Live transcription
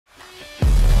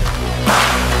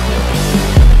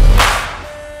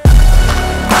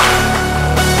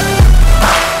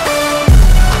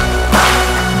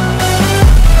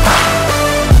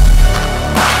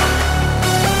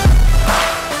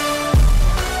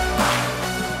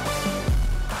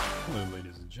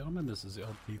this is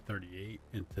LT38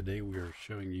 and today we are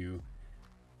showing you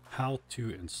how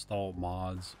to install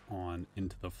mods on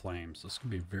Into the Flames. This is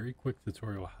going to be a very quick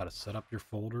tutorial how to set up your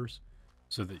folders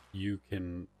so that you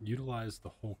can utilize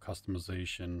the whole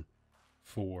customization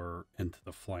for Into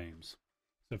the Flames.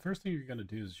 So the first thing you're going to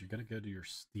do is you're going to go to your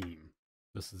Steam.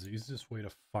 This is the easiest way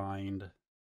to find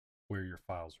where your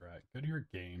files are at. Go to your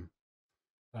game.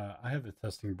 I have a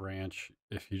testing branch.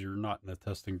 If you're not in the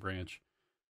testing branch,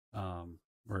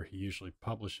 where he usually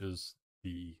publishes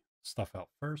the stuff out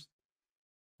first,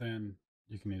 then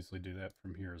you can easily do that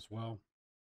from here as well.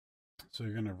 So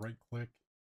you're going to right click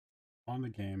on the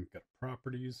game, go to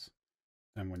properties,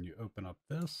 and when you open up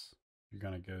this, you're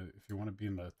going to go, if you want to be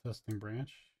in the testing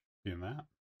branch, be in that.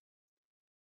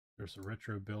 There's a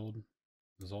retro build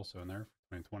is also in there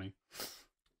for 2020,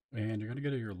 and you're going to go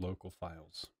to your local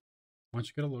files. Once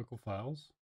you go to local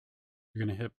files, you're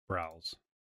going to hit browse.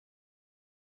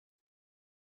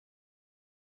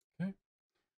 Okay.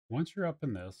 Once you're up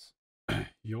in this,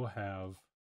 you'll have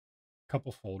a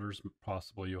couple folders,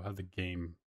 possibly. You'll have the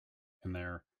game in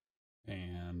there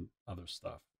and other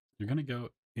stuff. You're going to go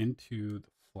into the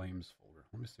Flames folder.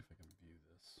 Let me see if I can view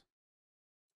this.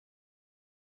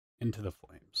 Into the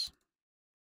Flames.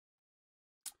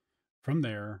 From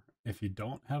there, if you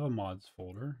don't have a mods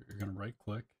folder, you're going to right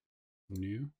click,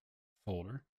 new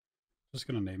folder. Just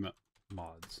going to name it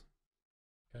mods.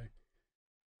 Okay.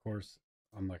 Of course,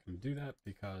 I'm not going to do that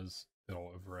because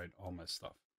it'll overwrite all my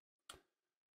stuff.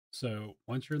 So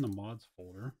once you're in the mods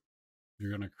folder, you're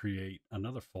going to create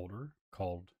another folder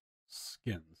called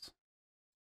skins.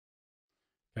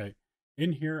 Okay.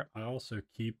 In here, I also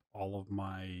keep all of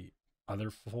my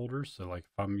other folders. So like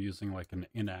if I'm using like an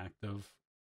inactive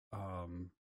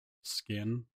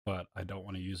skin, but I don't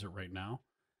want to use it right now,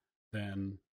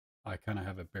 then I kind of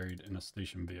have it buried in a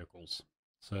station vehicles.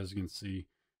 So as you can see,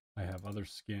 I have other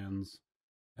skins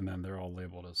and then they're all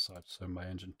labeled as such. So my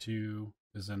engine 2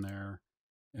 is in there,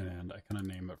 and I kind of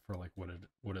name it for like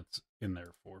what it's in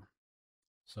there for.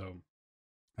 So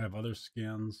I have other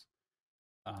skins,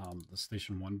 the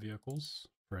station 1 vehicles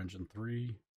for engine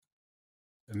 3,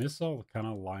 and this all kind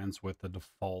of aligns with the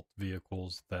default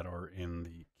vehicles that are in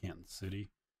the Canton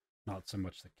City, not so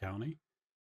much the county,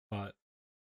 but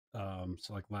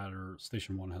so like ladder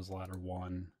station 1 has ladder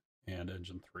 1 and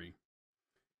engine 3,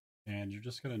 and you're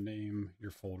just going to name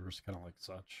your folders kind of like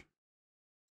such.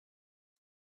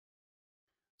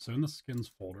 So in the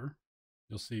skins folder,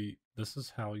 you'll see this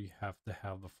is how you have to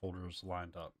have the folders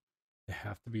lined up. They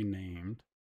have to be named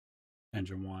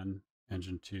engine 1,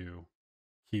 engine 2.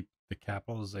 Keep the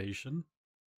capitalization.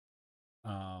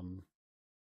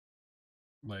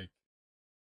 Like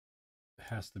it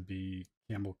has to be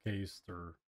camel cased,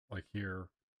 or like here,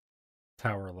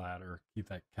 tower ladder. Keep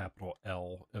that capital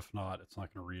L. If not, it's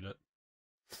not going to read it.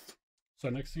 So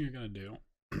next thing you're going to do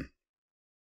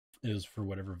is for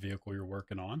whatever vehicle you're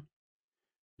working on,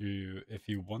 if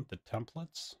you want the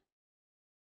templates,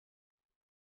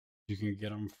 you can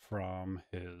get them from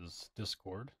his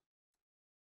Discord.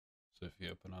 So if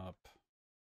you open up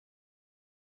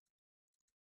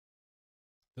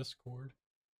Discord,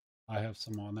 I have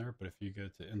some on there, but if you go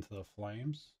to Into the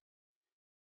Flames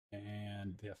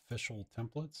and the official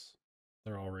templates,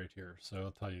 they're all right here. So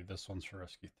I'll tell you, this one's for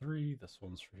Rescue 3, this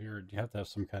one's for here. You have to have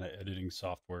some kind of editing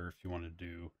software if you want to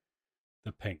do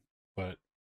the paint. But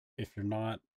if you're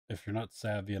not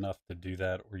savvy enough to do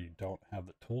that, or you don't have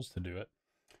the tools to do it,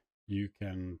 you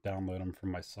can download them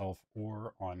from myself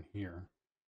or on here.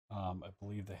 I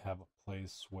believe they have a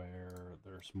place where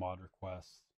there's mod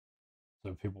requests.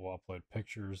 So people will upload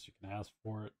pictures, you can ask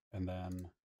for it, and then the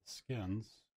skins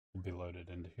will be loaded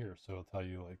into here. So it'll tell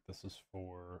you like this is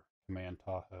for Command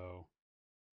Tahoe.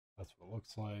 That's what it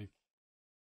looks like.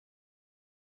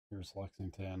 Here's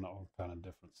Lexington, all kind of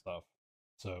different stuff.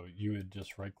 So you would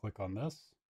just right click on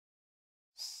this,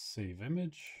 save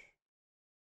image.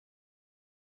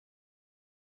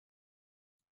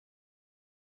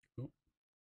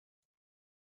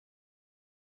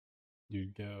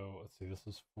 You'd go, let's see, this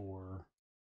is for,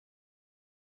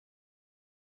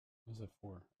 what is it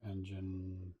for?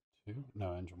 Engine 2?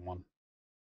 No, engine 1.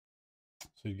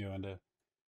 So you go into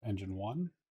engine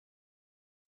 1,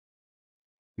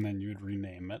 and then you would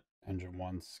rename it engine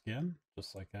 1 skin,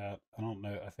 just like that. I don't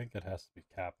know, I think it has to be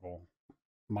capital.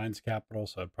 Mine's capital,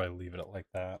 so I'd probably leave it like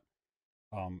that.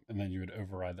 And then you would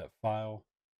override that file,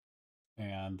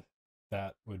 and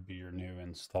that would be your new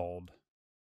installed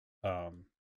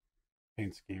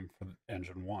paint scheme for the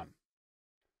engine 1.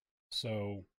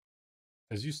 So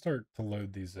as you start to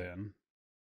load these in,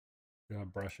 you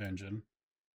have brush engine.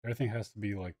 Everything has to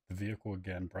be like the vehicle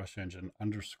again, brush engine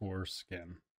 _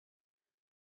 skin.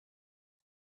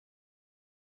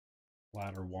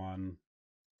 ladder 1,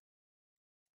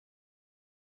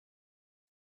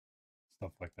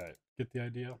 stuff like that. Get the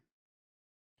idea?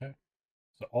 Okay.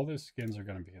 So all those skins are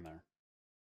going to be in there.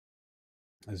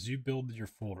 As you build your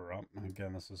folder up, and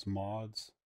again, this is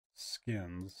mods,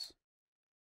 skins,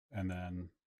 and then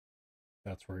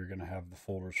that's where you're going to have the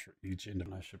folders for each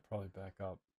individual. I should probably back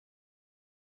up.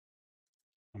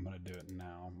 I'm going to do it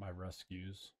now. My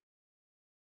rescues.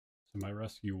 So my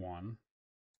rescue 1,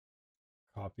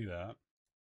 copy that.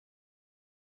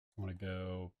 I want to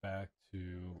go back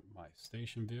to my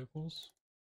station vehicles,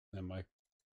 and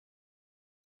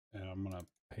I'm going to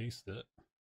paste it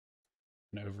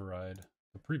and override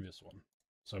the previous one.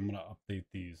 So I'm going to update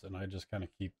these, and I just kind of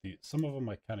keep some of them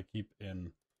I kind of keep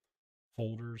in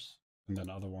folders, and then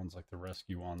other ones like the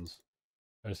rescue ones,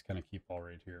 I just kind of keep all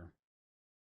right here.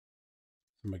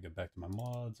 So I'm going to get back to my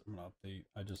mods. I'm going to update.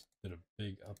 I just did a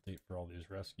big update for all these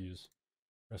rescues.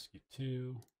 Rescue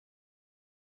 2.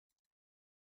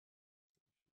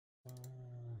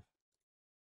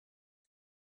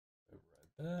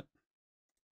 Override that.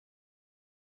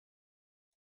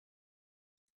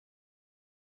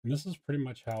 And this is pretty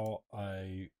much how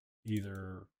I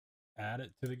either add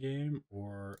it to the game,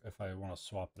 or if I want to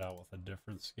swap it out with a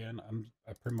different skin,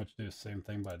 I pretty much do the same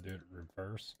thing, but I do it in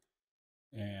reverse.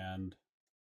 And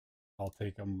I'll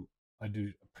take them. I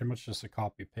do pretty much just a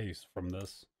copy paste from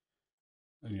this.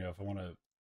 And if I want to,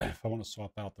 if I want to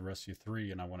swap out the Rescue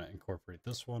 3 and I want to incorporate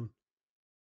this one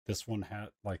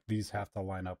these have to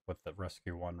line up with the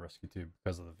Rescue 1, Rescue 2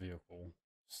 because of the vehicle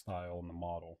style and the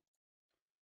model.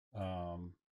 I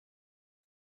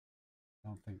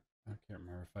can't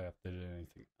remember if I updated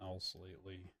anything else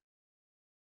lately.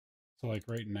 So like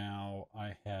right now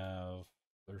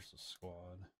there's a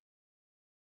squad.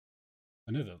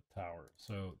 I knew the tower.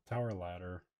 So tower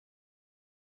ladder.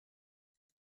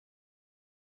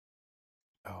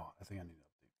 Oh, I think I need to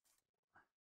update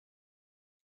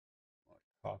 4.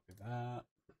 I'll copy that.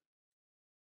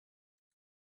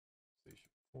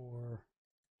 Station 4.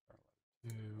 Tower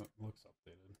ladder 2. It looks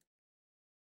updated.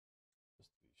 Just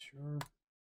to be sure.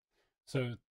 So,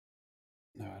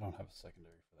 no, I don't have a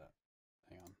secondary for that.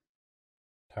 Hang on.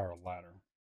 Tower ladder.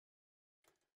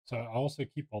 So I also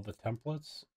keep all the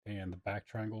templates and the back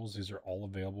triangles. These are all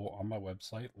available on my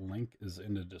website. Link is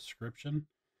in the description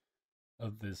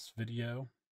of this video.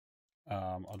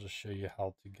 I'll just show you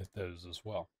how to get those as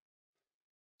well.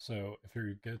 So if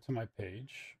you go to my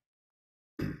page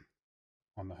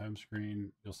on the home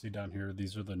screen, you'll see down here,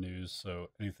 these are the news. So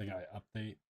anything I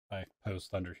update, I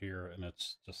post under here, and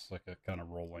it's just like a kind of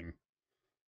rolling.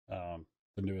 The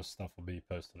newest stuff will be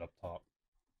posted up top.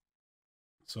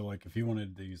 So like if you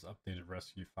wanted these updated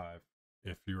Rescue 5,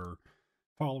 if you're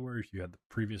followers, you had the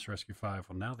previous Rescue 5,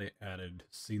 well now they added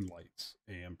scene lights,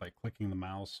 and by clicking the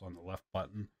mouse on the left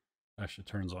button, it actually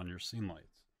turns on your scene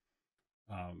lights.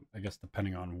 I guess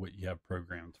depending on what you have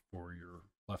programmed for your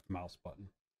left mouse button.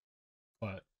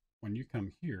 But when you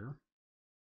come here,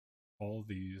 all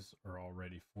these are all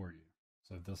ready for you.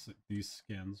 So these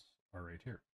skins are right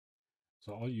here.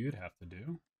 So all you'd have to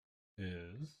do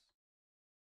is,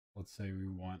 let's say we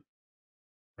want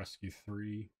Rescue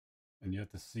 3, and you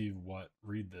have to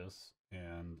read this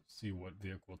and see what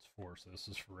vehicle it's for. So this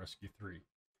is for Rescue 3.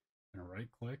 And right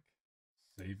click,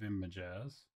 save image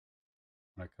as.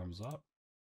 When it comes up,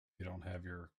 if you don't have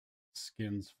your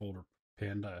skins folder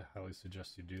pinned, I highly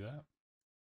suggest you do that.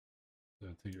 So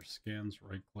to your skins,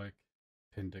 right click,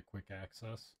 pin to quick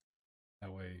access.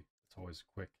 That way it's always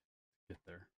quick to get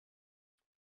there.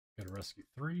 Go to Rescue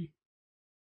 3,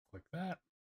 click that,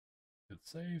 hit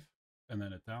save, and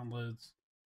then it downloads.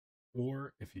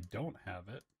 Or if you don't have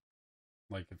it,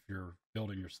 like if you're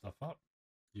building your stuff up,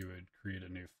 you would create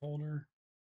a new folder.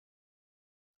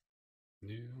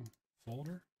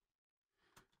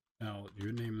 Now you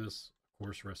would name this, of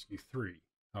course, Rescue 3.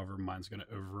 However, mine's going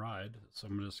to override, so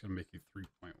I'm just going to make you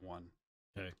 3.1.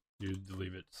 Okay, you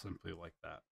leave it simply like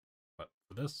that. But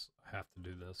for this, I have to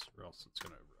do this or else it's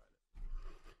going to override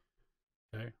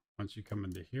it. Okay, once you come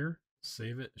into here,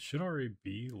 save it. It should already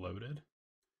be loaded.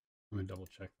 Let me double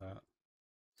check that.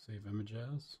 Save image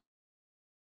as.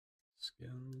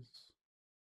 Skins.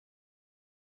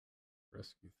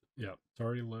 Rescue. Yeah, it's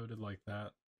already loaded like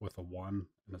that with a 1,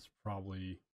 and it's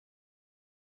probably,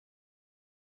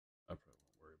 I probably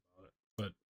won't worry about it.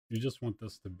 But you just want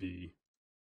this to be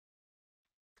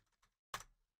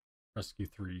Rescue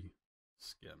 3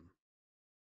 skin.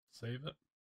 Save it.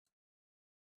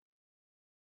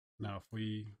 Now if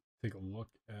we take a look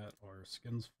at our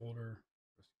skins folder,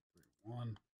 Rescue 3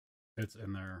 1, it's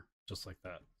in there just like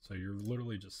that. So you're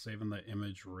literally just saving the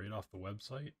image right off the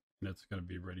website, and it's going to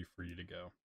be ready for you to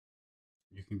go.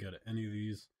 You can go to any of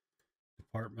these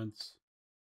departments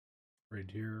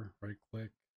right here, right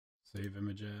click, save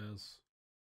image as,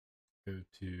 go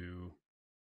to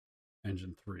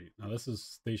engine 3. Now this is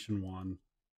station 1.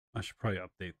 I should probably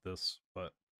update this,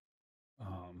 but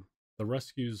the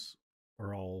rescues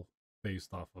are all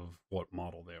based off of what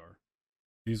model they are.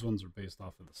 These ones are based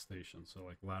off of the station. So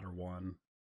like ladder 1,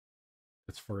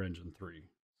 it's for engine 3.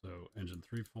 So engine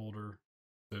 3 folder,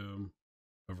 boom,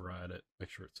 override it, make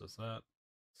sure it says that,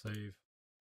 save,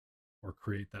 or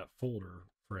create that folder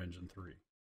for engine 3.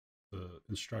 The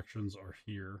instructions are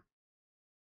here,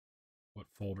 what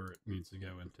folder it needs to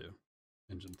go into.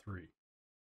 Engine 3,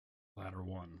 ladder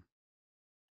 1.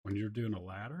 When you're doing a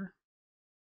ladder,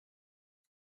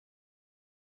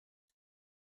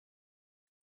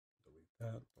 delete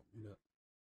that, don't need it.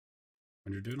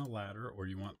 When you're doing a ladder, or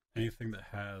you want anything that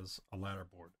has a ladder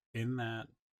board in that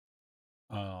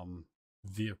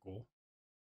vehicle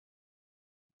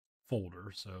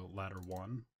folder, so ladder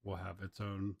 1 will have its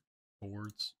own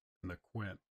boards, and the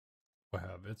Quint will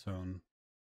have its own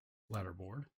ladder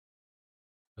board,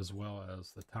 as well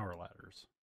as the tower ladders.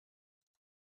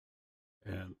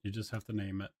 And you just have to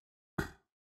name it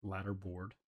ladder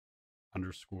board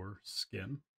underscore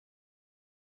skin,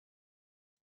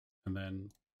 and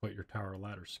then put your tower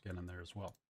ladder skin in there as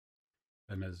well.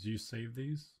 And as you save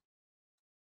these,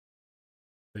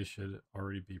 they should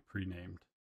already be pre-named.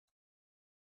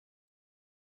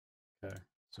 Okay,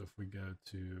 so if we go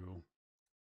to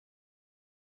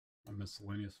a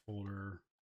miscellaneous folder,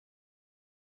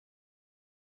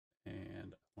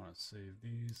 and I want to save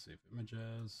these, save image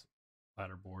as,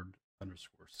 ladderboard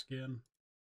underscore skin,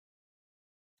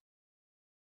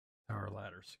 tower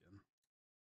ladder skin.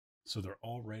 So they're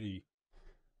already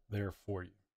there for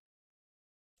you.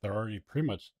 They already pretty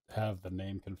much have the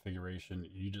name configuration.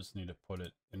 You just need to put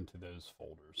it into those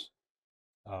folders.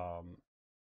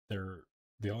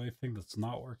 The only thing that's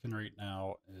not working right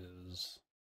now is,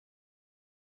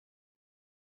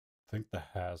 I think, the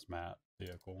hazmat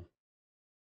vehicle.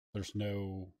 There's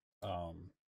no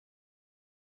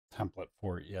template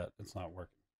for it yet. It's not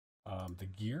working. The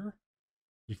gear,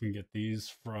 you can get these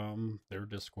from their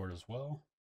Discord as well.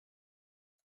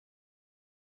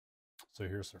 So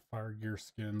here's their fire gear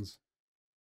skins.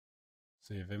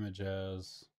 Save image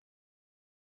as.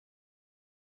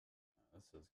 That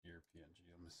says gear PNG.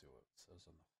 Let me see what it says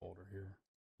in the folder here.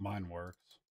 Mine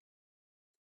works.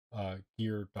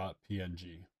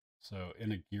 Gear.png. So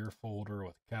in a gear folder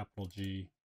with capital G,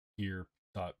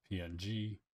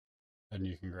 gear.png, and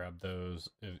you can grab those.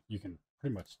 You can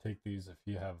pretty much take these if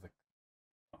you have the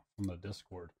from the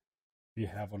Discord. If you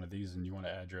have one of these and you want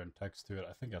to add your own text to it,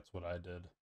 I think that's what I did.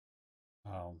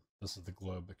 This is the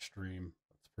Globe Extreme.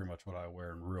 That's pretty much what I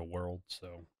wear in real world,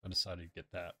 so I decided to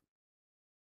get that.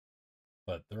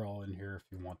 But they're all in here if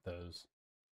you want those.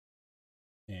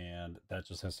 And that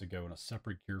just has to go in a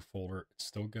separate gear folder. It's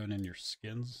still going in your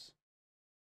skins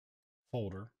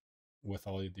folder with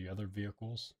all of the other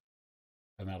vehicles,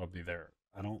 and that'll be there.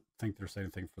 I don't think there's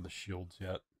anything for the shields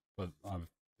yet, but I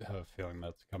have a feeling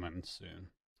that's coming soon.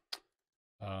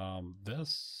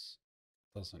 This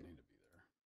doesn't need to be there.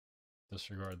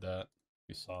 Disregard that.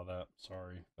 You saw that.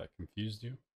 Sorry if that confused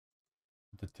you.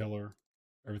 The tiller,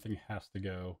 everything has to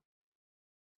go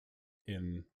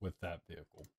in with that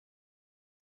vehicle.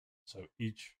 So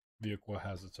each vehicle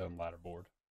has its own ladder board.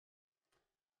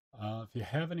 If you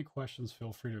have any questions,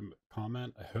 feel free to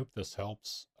comment. I hope this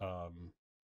helps.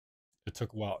 It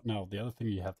took a while. Now, the other thing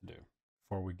you have to do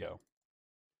before we go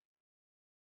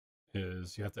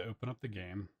is you have to open up the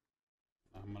game.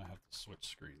 I'm going to have to switch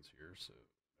screens here, so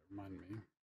remind me.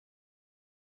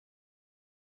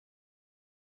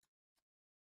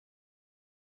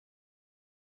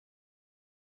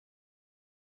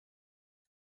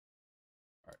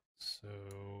 All right, so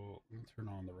let me turn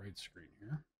on the right screen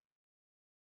here.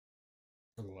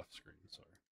 Or the left screen, sorry.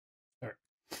 All right.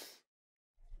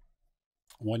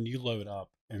 When you load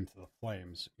up into the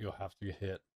Flames, you'll have to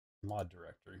hit mod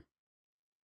directory.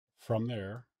 From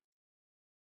there,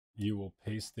 you will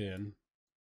paste in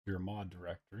your mod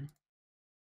directory,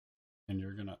 and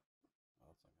you're gonna,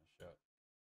 oh, it's not gonna show it.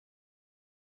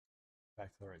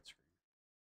 Back to the right screen.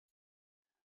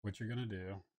 What you're gonna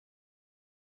do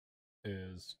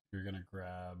is you're gonna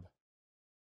grab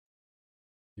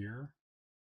here.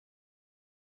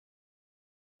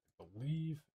 I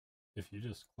believe if you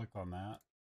just click on that,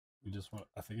 you just want,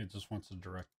 I think it just wants to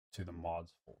direct to the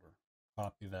mods folder.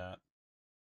 Copy that.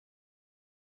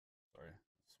 Sorry,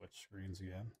 switch screens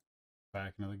again.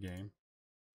 Back into the game.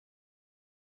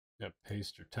 Yep,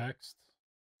 paste your text,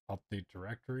 update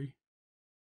directory.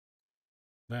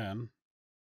 Then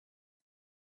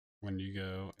when you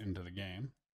go into the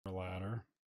game, ladder,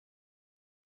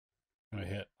 I'm going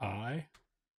to hit I,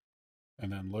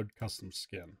 and then load custom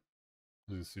skin.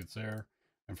 As you see, it's there.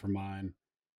 And for mine,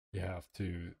 you have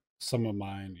to, some of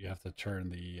mine, you have to turn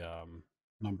the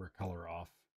number color off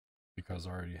because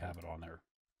I already have it on there.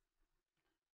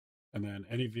 And then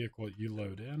any vehicle you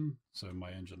load in, so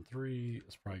my engine 3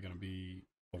 is probably going to be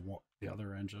the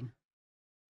other engine.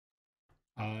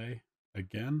 I,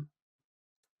 again,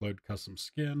 load custom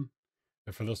skin.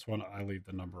 And for this one, I leave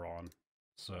the number on.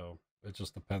 So it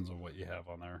just depends on what you have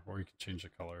on there, or you can change the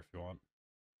color if you want.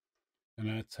 And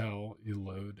that's how you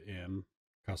load in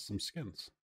custom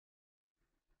skins.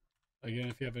 Again,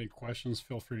 if you have any questions,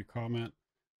 feel free to comment.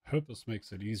 I hope this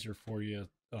makes it easier for you.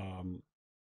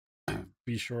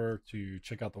 Be sure to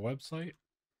check out the website.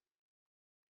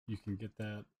 You can get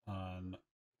that on,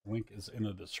 link is in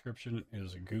the description. It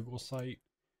is a Google site.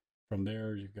 From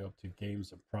there, you go up to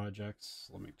games and projects.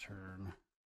 Let me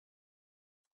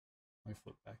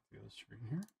flip back to the other screen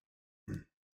here.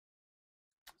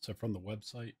 So from the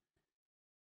website,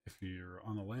 if you're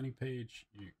on the landing page,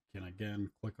 you can again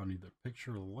click on either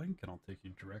picture or link, and I'll take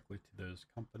you directly to those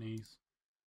companies.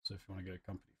 So if you want to go to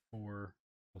company 4,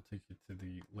 it'll take you to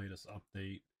the latest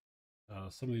update.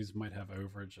 Some of these might have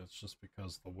overage. It's just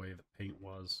because the way the paint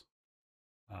was.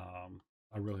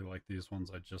 I really like these ones.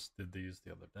 I just did these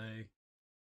the other day.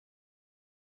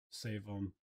 Save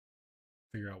them.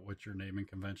 Figure out what your naming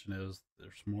convention is.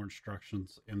 There's more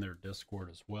instructions in their Discord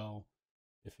as well.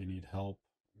 If you need help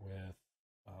with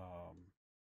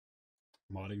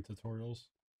modding tutorials,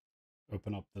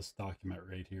 open up this document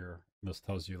right here. This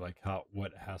tells you like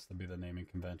what has to be the naming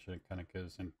convention. It kind of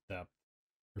goes in depth.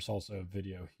 There's also a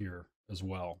video here as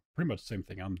well. Pretty much the same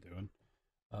thing I'm doing.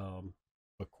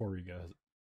 But Corriga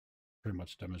pretty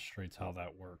much demonstrates how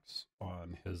that works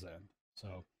on his end.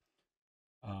 So,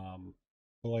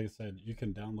 but like I said, you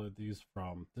can download these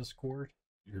from Discord.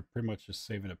 You're pretty much just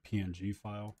saving a PNG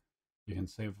file. You can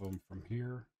save them from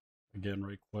here. Again,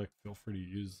 right click, feel free to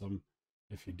use them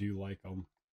if you do like them.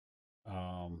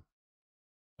 I'm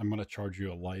going to charge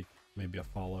you a like, maybe a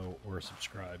follow, or a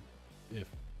subscribe if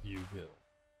you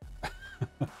will.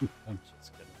 I'm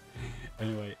just kidding.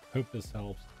 Anyway, hope this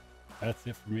helps. That's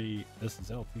it for me. This is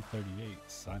LT38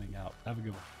 signing out. Have a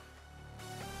good one.